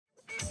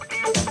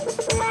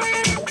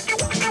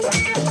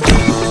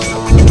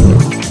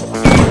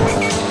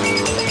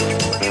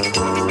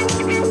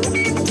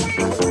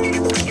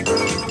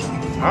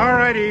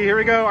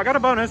we go. I got a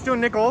bonus doing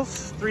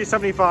nickels,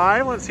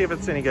 375. Let's see if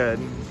it's any good.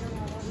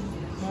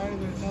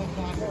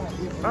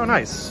 Oh,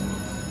 nice.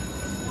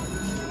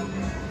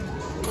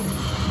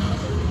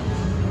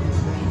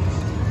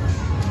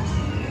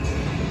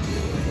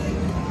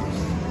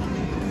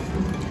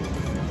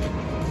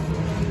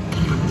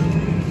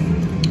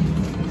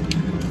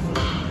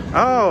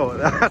 Oh,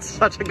 that's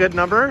such a good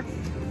number.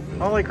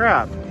 Holy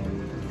crap.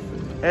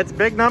 It's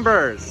big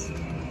numbers.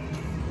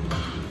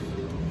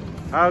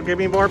 Oh, give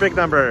me more big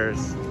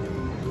numbers.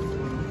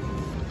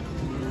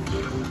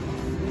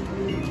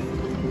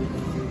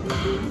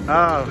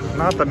 Oh,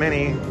 not the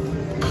mini.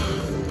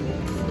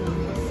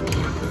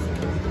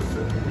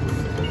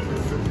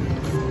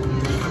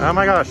 Oh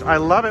my gosh, I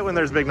love it when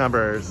there's big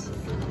numbers.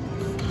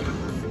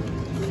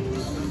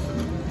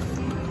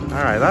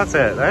 All right, that's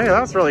it. Hey,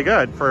 that's really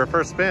good for a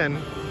first spin.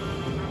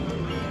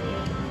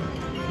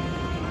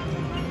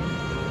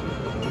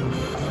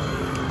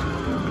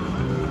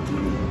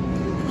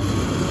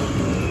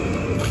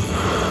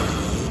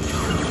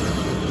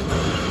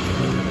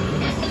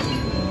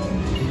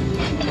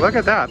 Look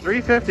at that,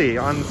 350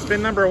 on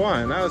spin number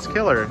 1. That was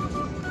killer.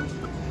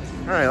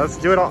 All right, let's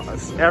do it all.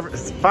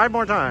 5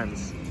 more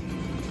times.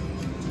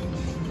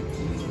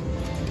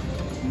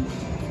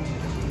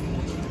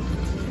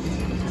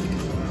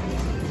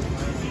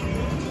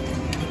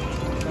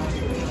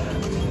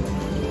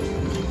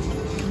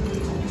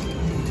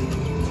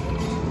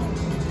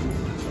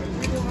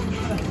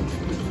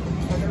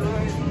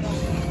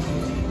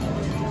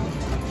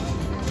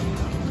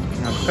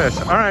 Fish.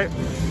 All right.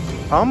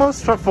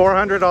 Almost a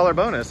 $400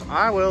 bonus.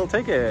 I will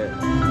take it.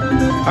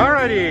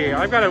 Alrighty,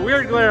 I've got a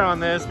weird glare on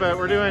this, but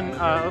we're doing,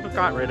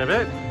 got rid of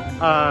it.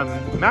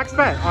 Max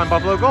bet on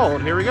Buffalo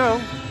Gold. Here we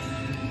go.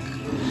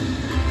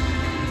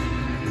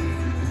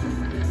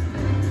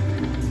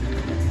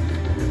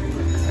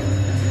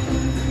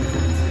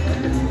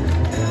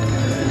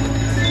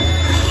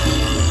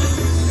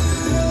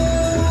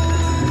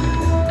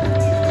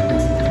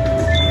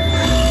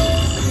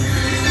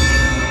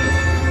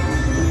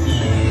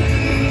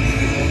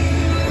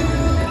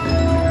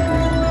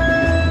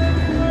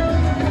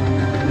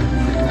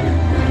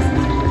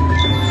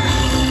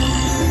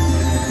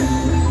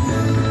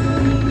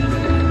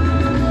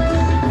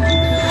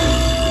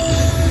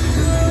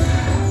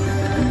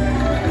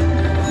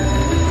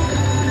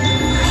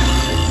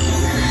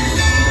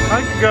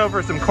 Go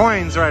for some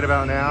coins right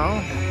about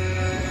now.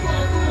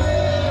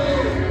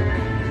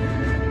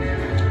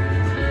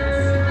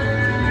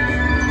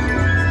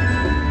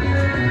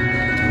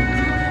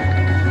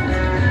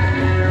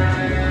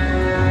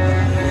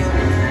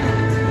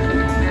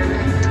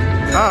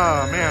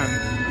 Oh man,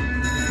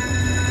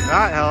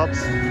 that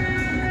helps.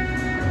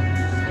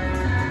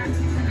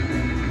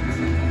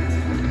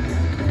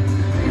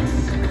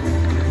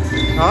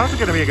 Oh, that's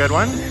gonna be a good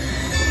one.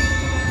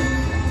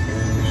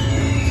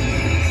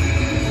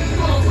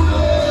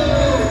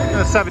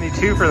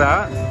 72 for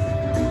that.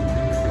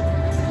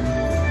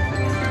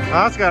 Oh,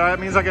 that's good. That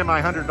means I get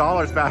my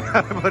 $100 back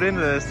I put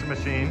into this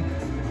machine.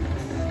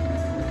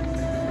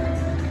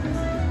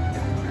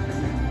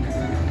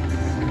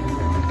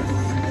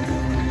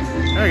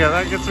 There we go.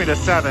 That gets me to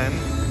 7.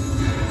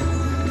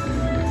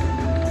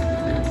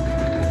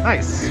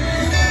 Nice.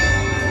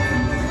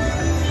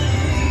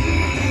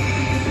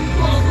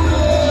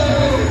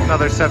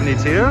 Another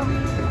 72.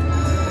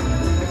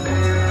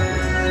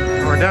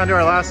 And we're down to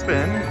our last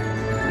spin.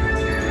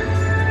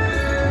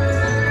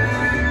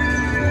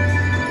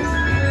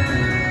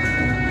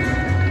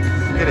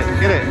 Get it,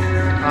 get it.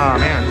 Oh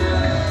man.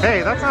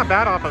 Hey, that's not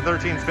bad off of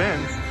 13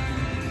 spins.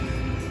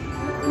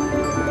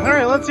 All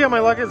right, let's see how my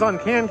luck is on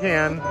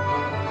Can-Can.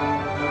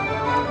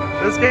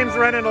 This game's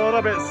running a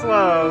little bit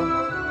slow.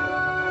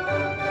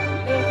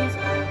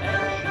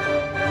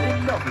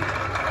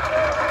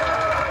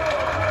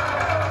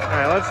 All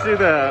right, let's do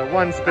the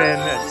 1 spin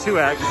at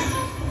 2x.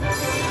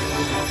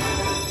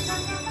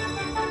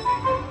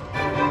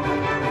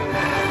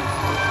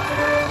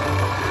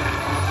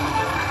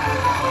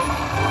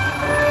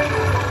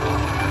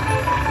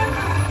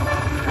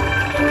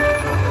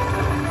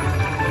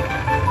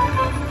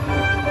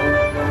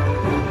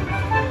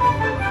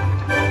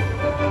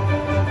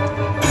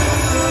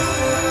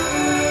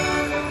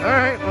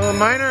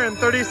 Minor and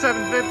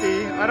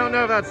 37.50. I don't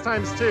know if that's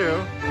times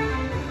 2.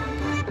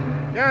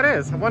 Yeah, it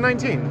is.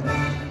 119.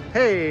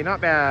 Hey,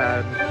 not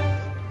bad.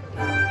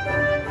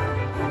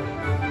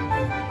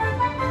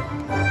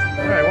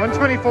 All right,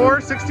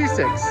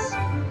 124.66.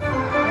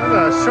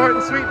 That's a short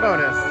and sweet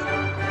bonus.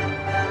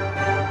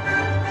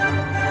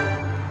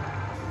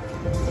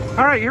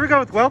 All right, here we go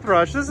with Wealth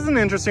Rush. This is an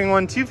interesting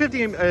one.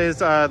 250 is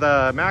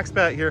the max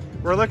bet here.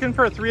 We're looking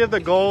for 3 of the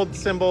gold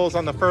symbols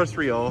on the first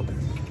reel,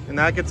 and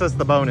that gets us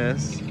the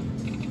bonus.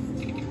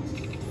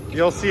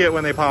 You'll see it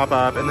when they pop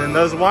up, and then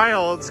those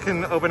wilds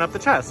can open up the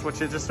chest,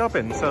 which it just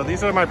opened. So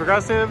these are my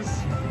progressives.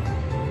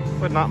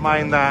 Would not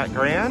mind that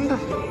grand.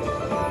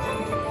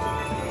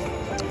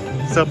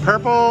 So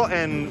purple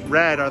and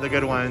red are the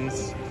good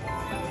ones.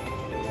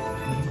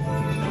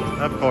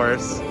 Of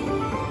course.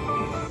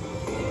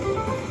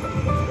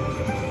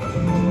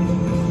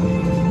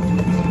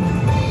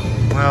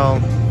 Well,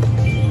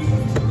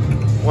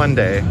 one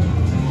day.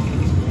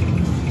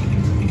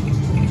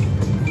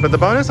 But the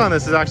bonus on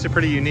this is actually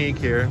pretty unique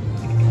here.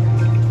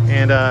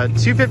 And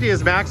 250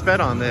 is max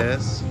bet on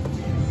this.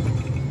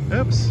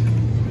 Oops.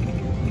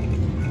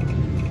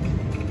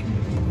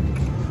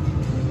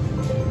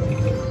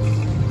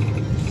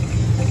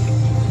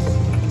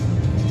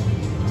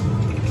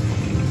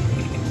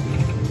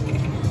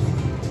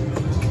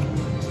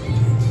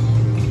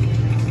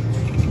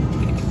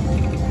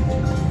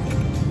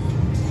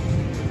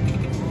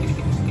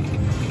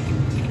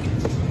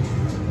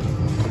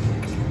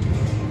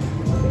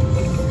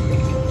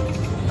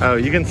 Oh,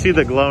 you can see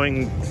the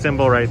glowing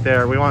symbol right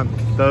there. We want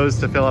those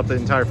to fill up the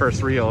entire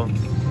first reel.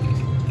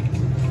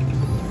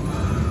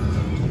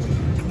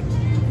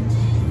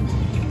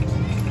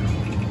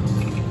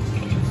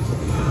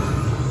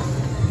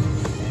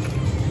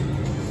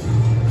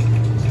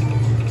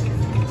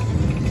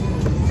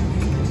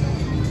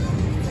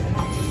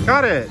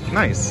 Got it,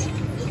 nice.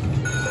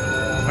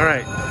 All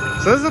right,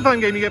 so this is a fun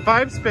game. You get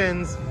 5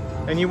 spins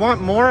and you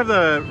want more of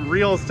the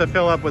reels to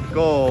fill up with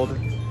gold,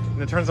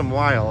 and it turns them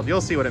wild.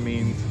 You'll see what it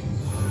means.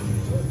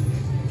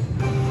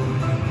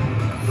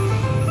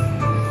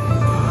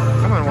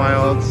 Come on,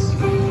 wilds.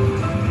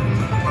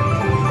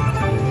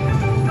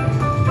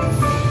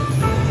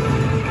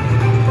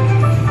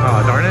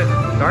 Oh, darn it,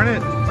 darn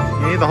it.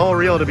 You need the whole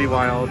reel to be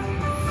wild.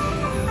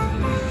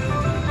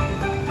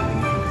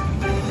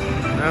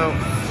 No,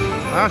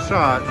 last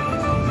shot.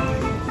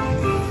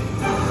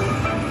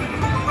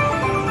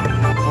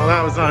 Well,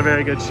 that was not a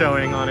very good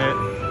showing on it.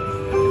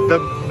 The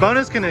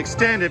bonus can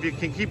extend if you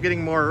can keep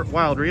getting more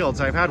wild reels.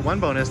 I've had one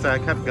bonus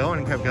that kept going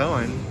and kept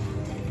going.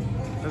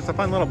 It's a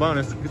fun little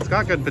bonus. It's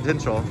got good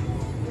potential.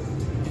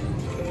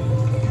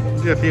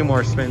 Do a few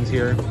more spins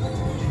here.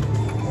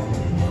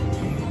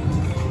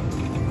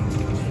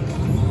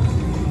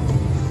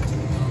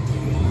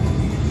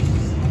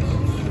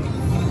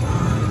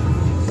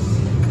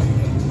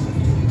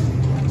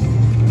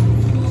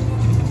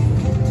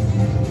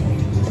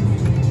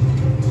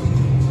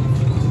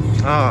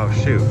 Oh,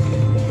 shoot.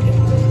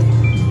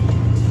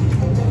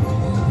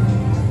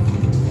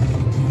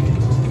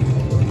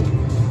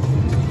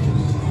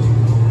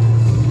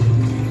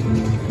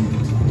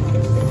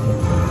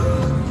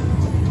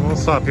 We'll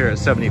stop here at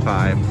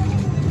 75.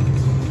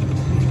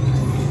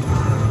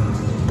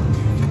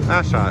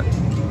 Last shot.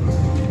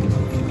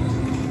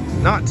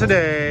 Not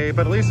today,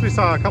 but at least we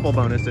saw a couple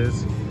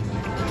bonuses.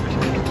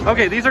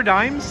 Okay, these are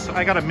dimes.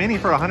 I got a mini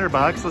for $100.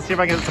 Let's see if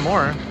I can get some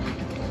more.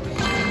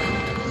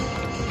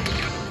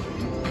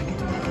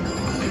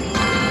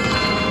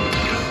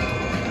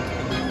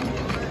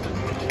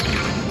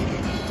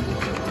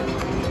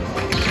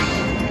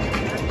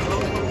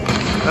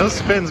 Those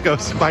spins go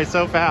by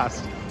so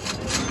fast,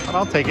 but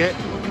I'll take it.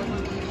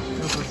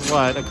 This is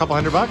what, a couple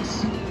 $100?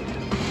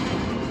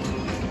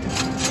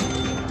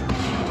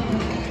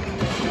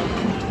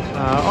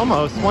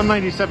 Almost,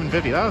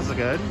 197.50, that was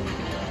good.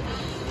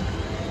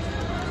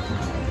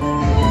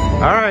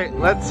 All right,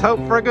 let's hope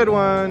for a good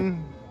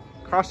one.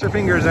 Cross your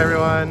fingers,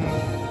 everyone.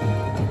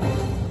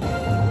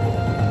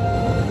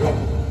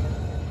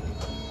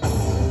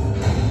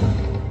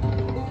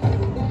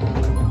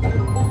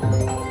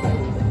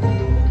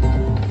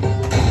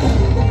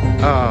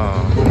 Oh.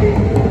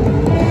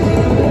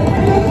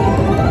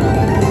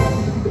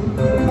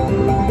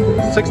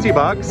 $60.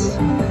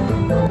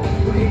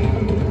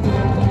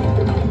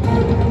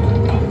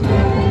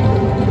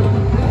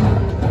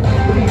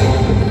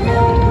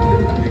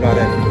 You got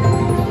it.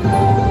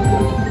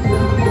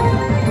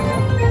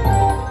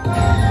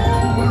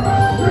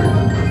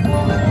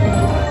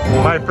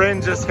 My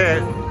friend just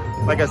hit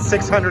like a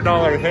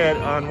 $600 hit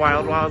on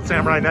Wild Wild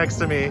Samurai next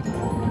to me.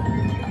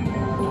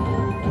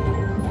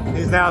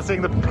 He's now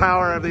seeing the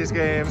power of these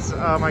games.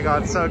 Oh my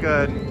God, so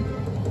good.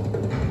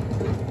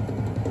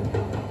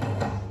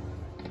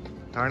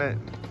 Darn it.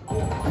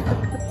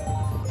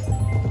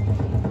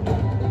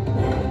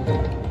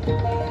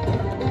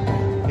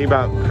 He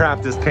about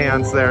crapped his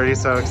pants there. He's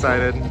so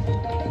excited.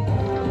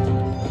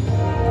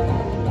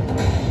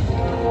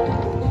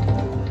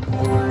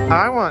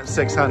 I want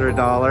 $600.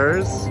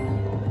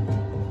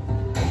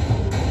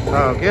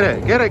 Oh, get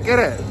it, get it, get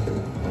it.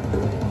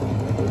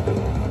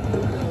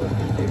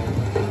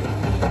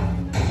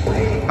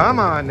 Come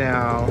on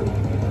now.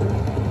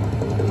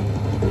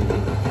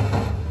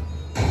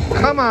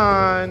 Come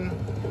on.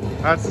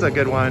 That's a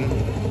good one.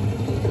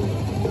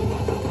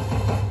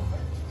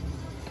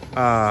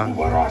 How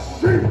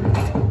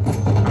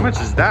much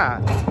is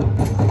that?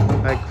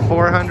 Like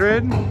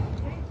 400?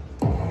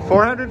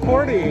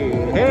 440.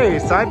 Hey,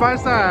 side by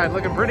side,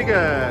 looking pretty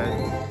good.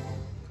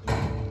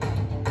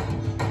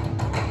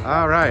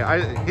 All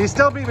right, he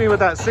still beat me with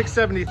that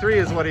 673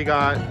 is what he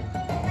got.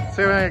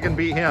 See if I can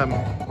beat him.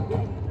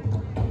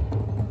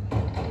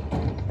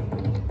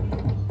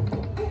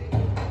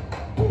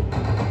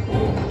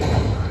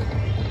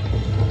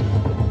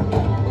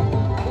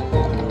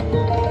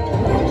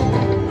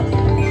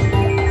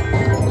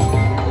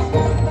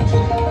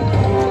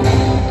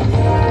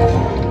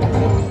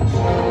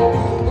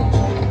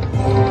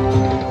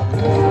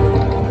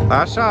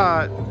 Last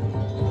shot.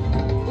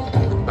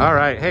 All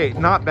right, hey,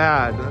 not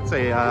bad. That's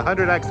a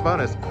 100x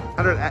bonus,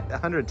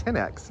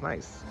 110x,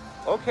 nice.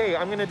 Okay,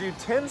 I'm gonna do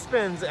 10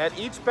 spins at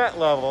each bet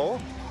level,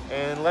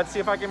 and let's see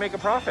if I can make a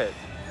profit.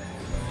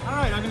 All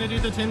right, I'm gonna do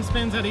the 10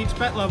 spins at each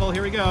bet level.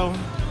 Here we go.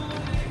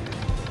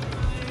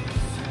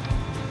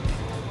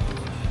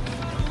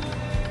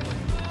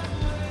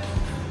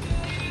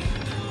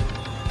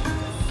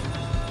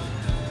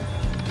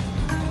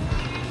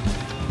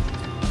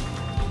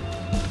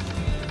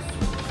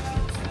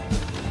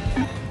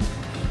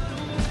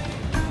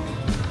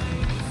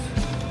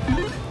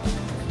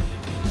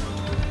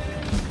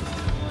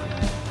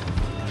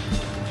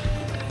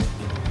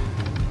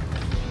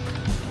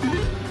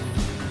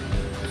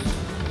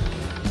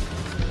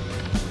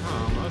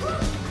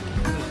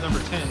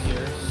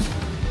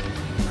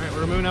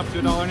 We're moving up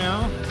to $1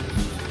 now.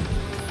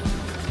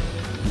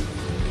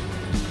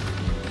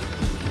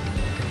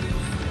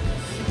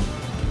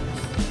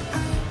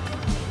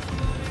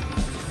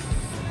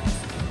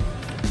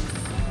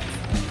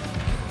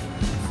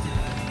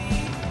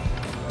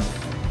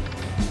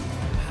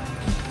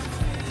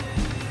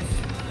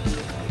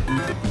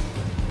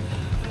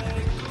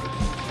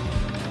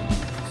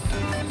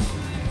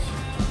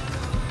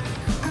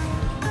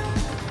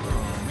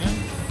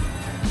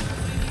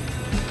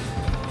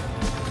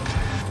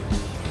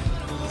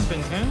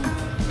 Spin 10.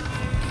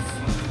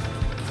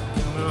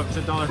 We'll move up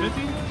to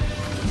 $1.50.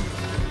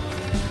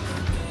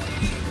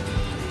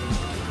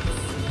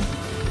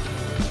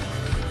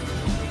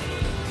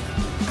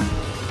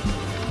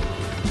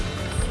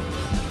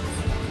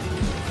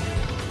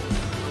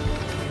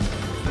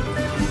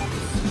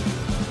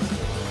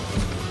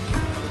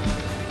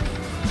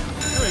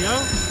 There we go.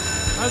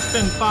 Let's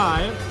spin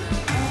 5.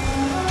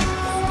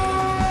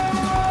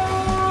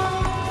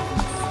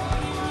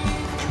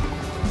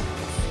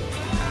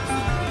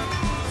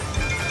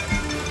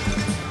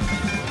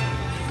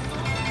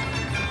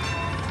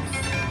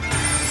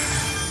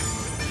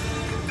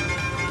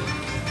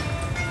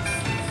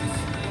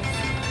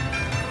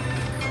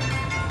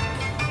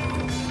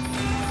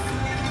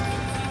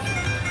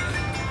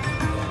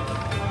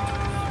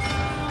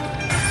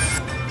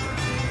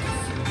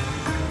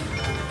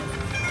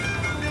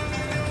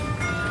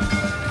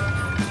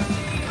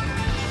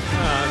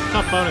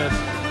 Tough bonus. All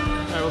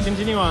right, we'll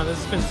continue on. This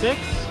has been 6.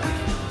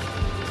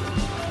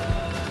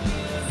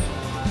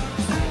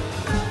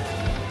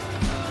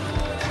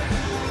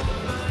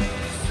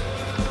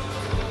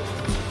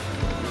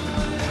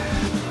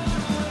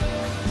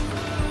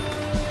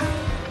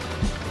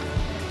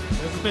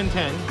 This has been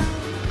 10.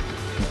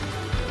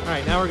 All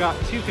right, now we got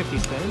 250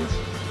 spins.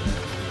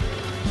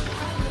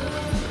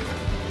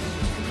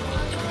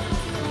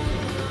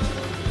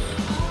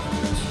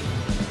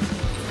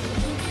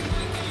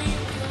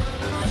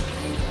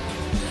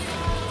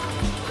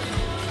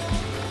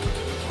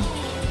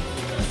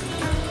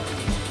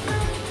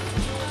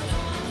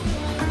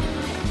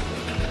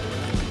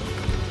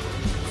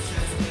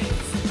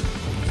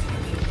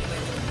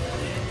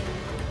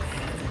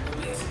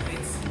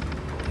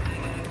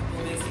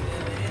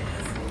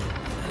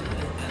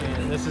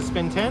 This is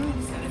spin 10.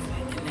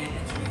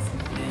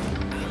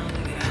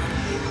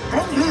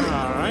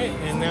 All right,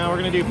 and now we're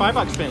gonna do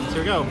 $5 spins. Here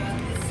we go.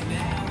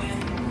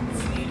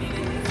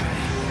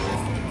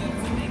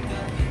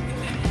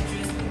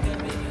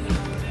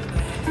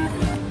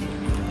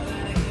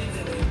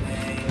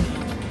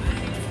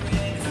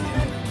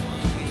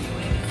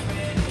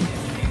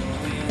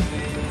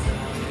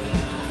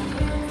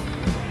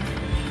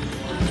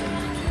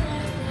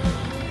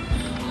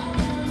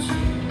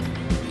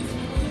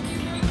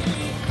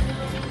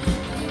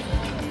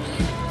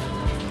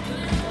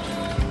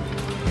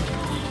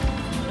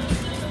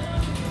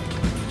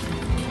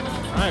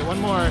 All right,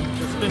 one more.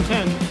 It's been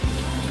 10.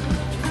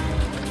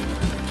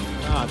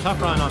 Ah,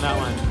 tough run on that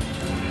one.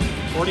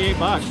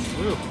 $48.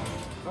 Woo.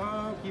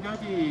 Okie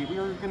dokie. We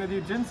are gonna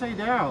do Jinsei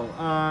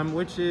Dao,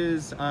 which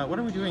is what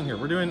are we doing here?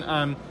 We're doing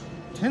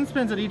 10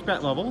 spins at each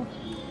bet level.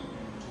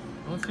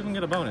 Let's see if we can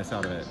get a bonus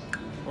out of it,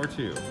 or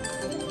 2.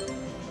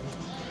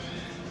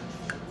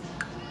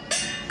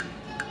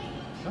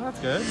 Oh, that's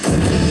good.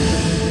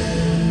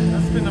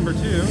 That's spin number 2.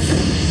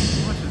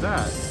 How much is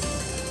that?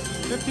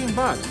 $15.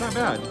 Not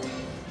bad.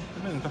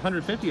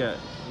 150 at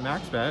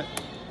max bet.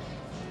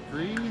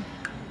 3.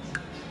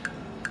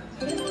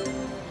 5.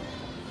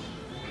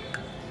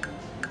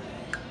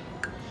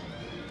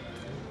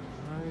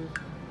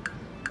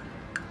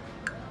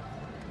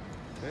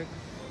 6.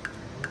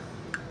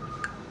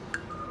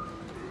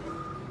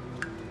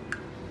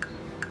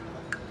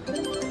 9.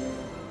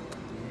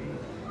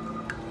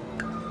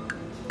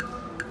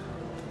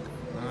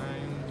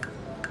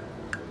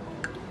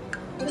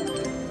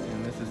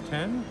 And this is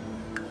 10.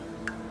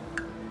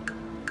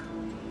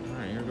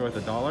 Go with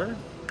 $1. $5.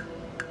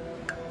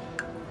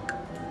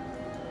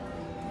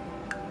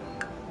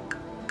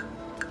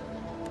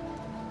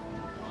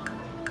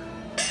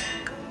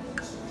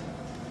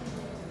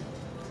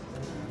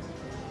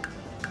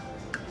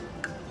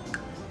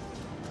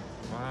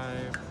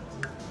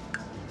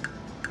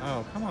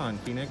 Oh, come on,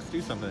 Phoenix,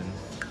 do something.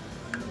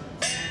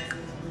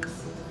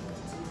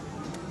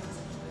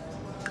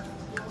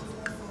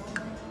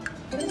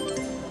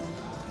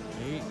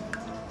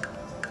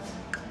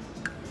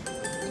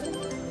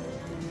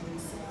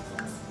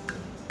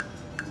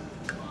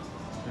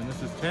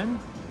 10.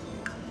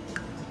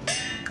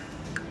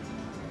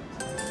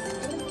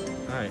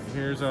 All right,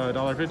 here's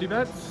 $1.50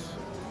 bets.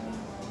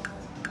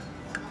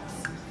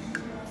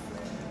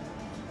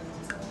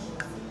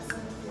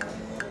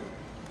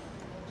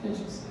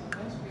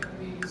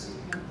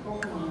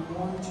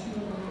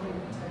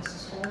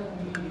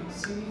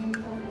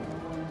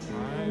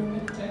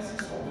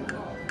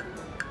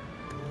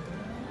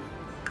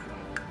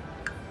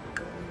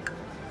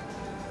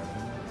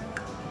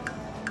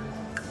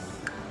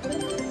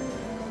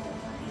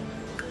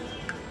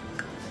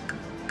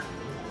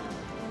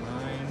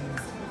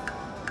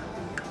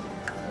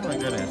 Oh my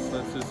goodness,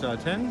 that's just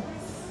 10.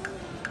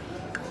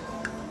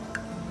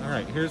 All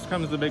right, here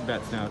comes the big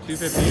bets now.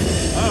 250.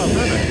 Oh,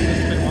 perfect.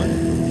 Just spin one.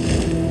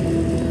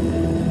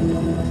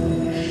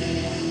 All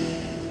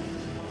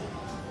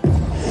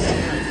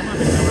right, come on,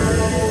 big number.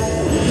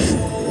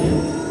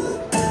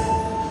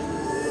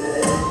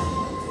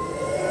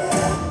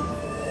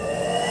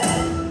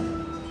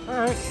 All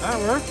right, that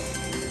worked.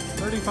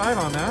 35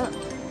 on that.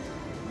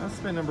 That's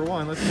spin number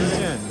 1. Let's do it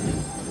again.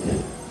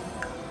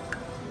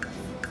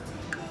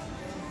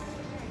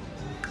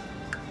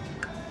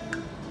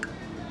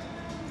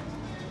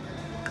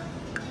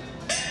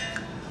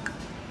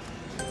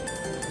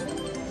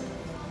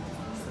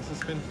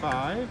 Spin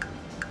 5.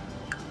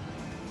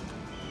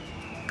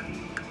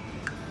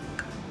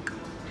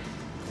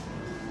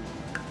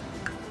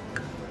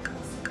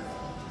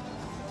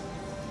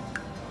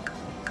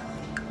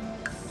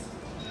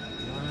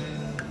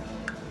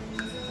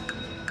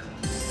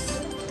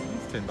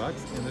 It's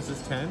 $10, and this is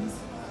 10.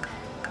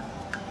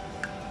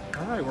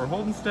 All right, we're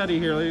holding steady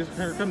here.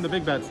 Here come the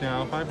big bets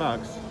now.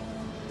 $5.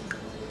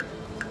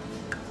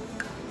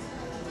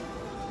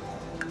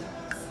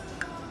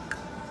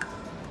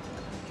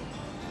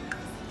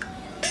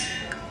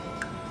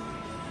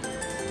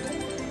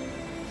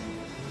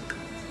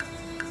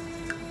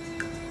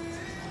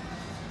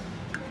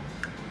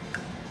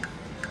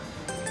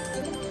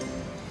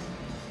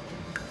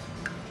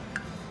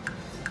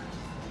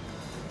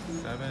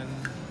 $7.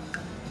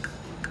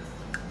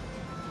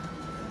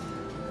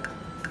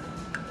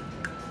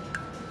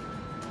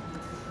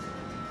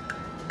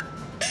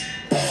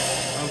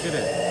 Oh, get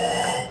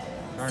it.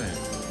 Darn it.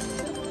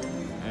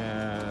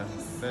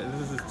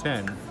 This is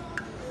 10.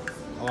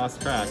 I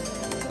lost track.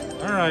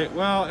 Alright,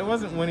 well, it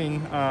wasn't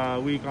winning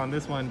week on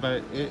this one,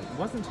 but it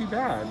wasn't too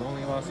bad. I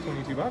only lost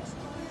 $22.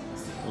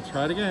 We'll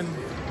try it again.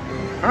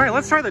 Alright,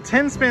 let's try the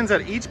 10 spins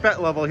at each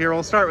bet level here.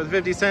 We'll start with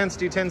 50 cents,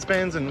 do 10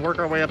 spins, and work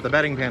our way up the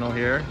betting panel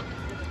here.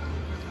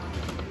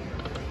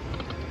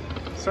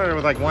 Started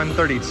with like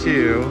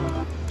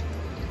 132.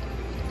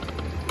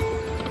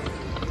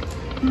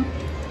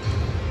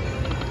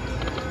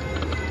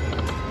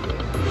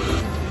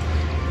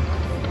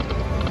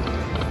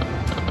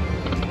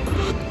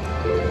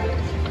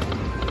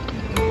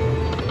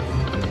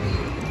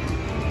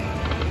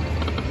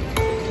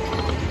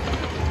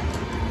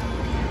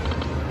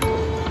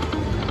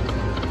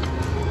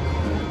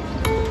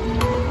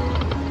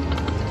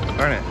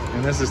 Darn it,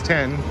 and this is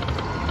 10.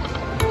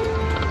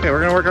 Okay,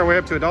 we're gonna work our way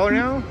up to $1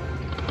 now.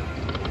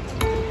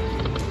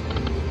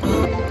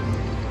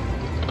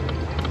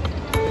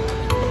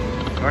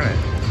 Darn it.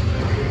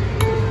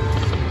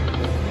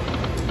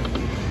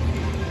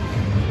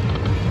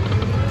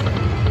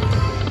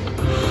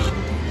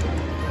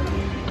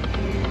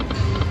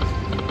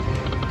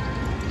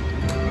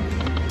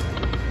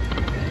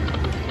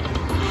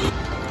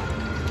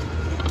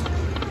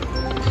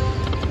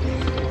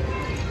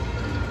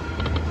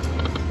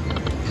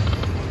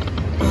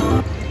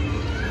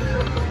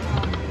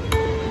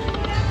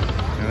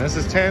 And this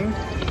is 10.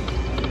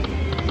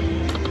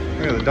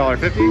 Look at the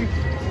 $1.50.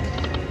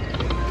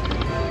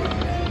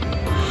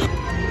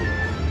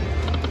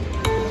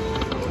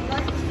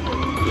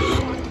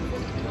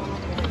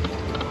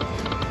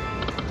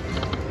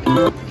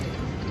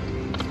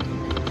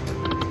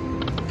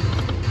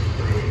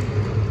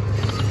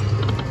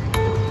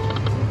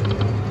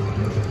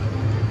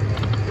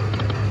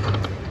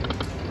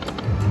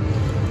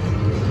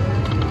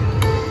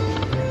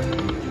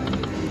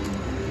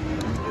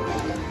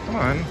 Come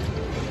on.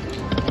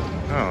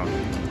 Oh.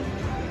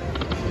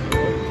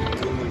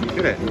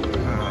 Get it.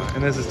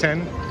 And this is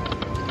 10.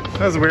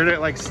 That was weird.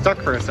 It like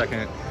stuck for a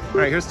second. All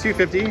right, here's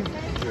 250.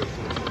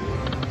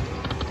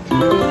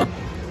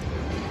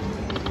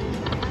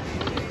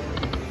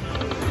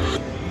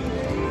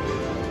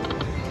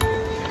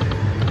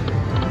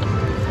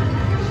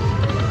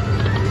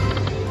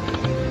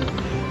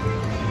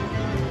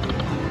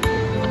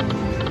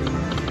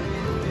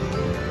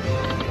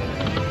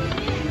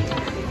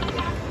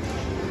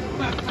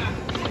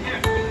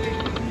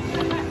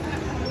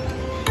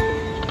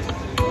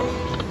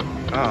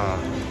 Ah,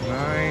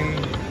 9.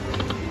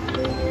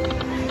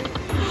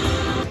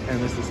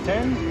 And this is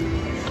 10.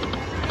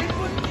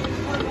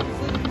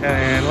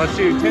 And let's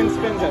do 10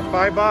 spins at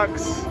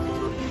 $5.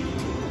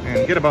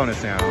 And get a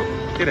bonus now.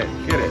 Get it,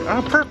 get it.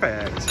 Oh,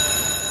 perfect.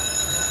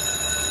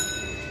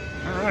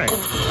 All right,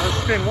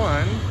 let's spin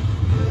 1.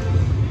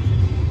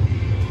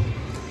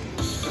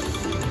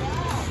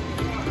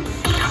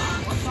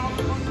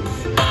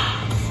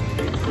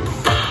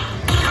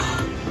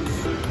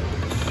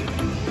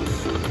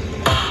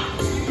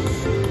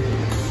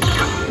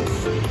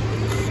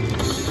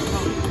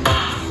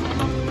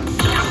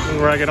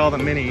 I get all the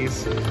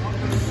minis.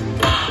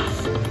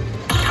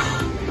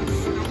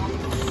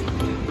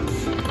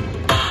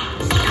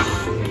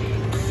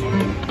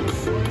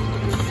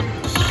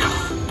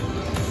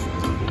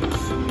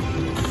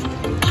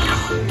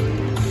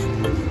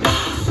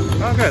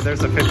 Oh good,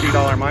 there's a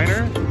 $50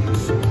 miner.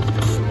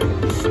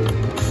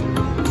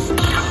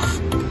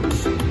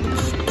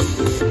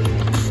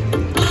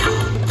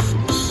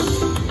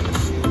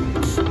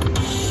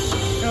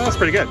 Yeah, that's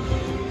pretty good.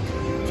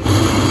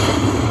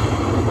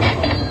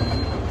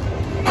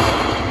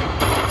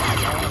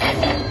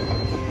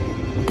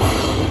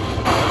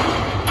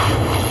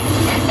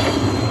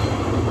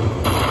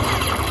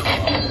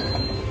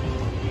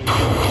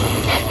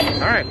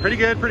 All right, pretty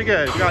good, pretty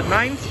good. We got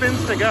 9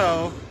 spins to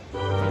go.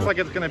 Looks like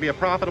it's going to be a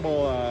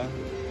profitable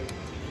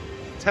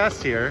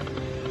test here.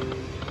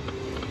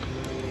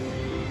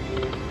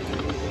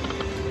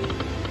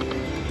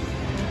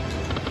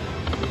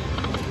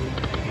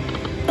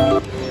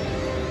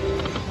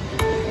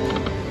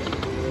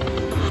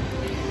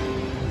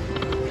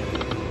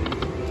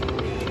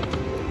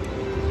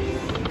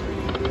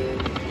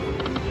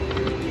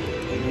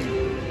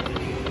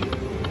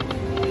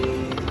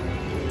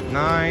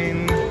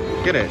 Nine,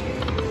 get it.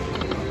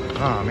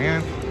 Oh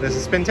man, this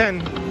is spin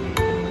 10.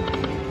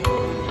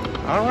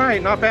 All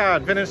right, not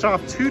bad. Finished off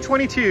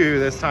 222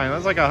 this time.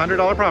 That's like a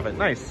 $100 profit.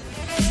 Nice.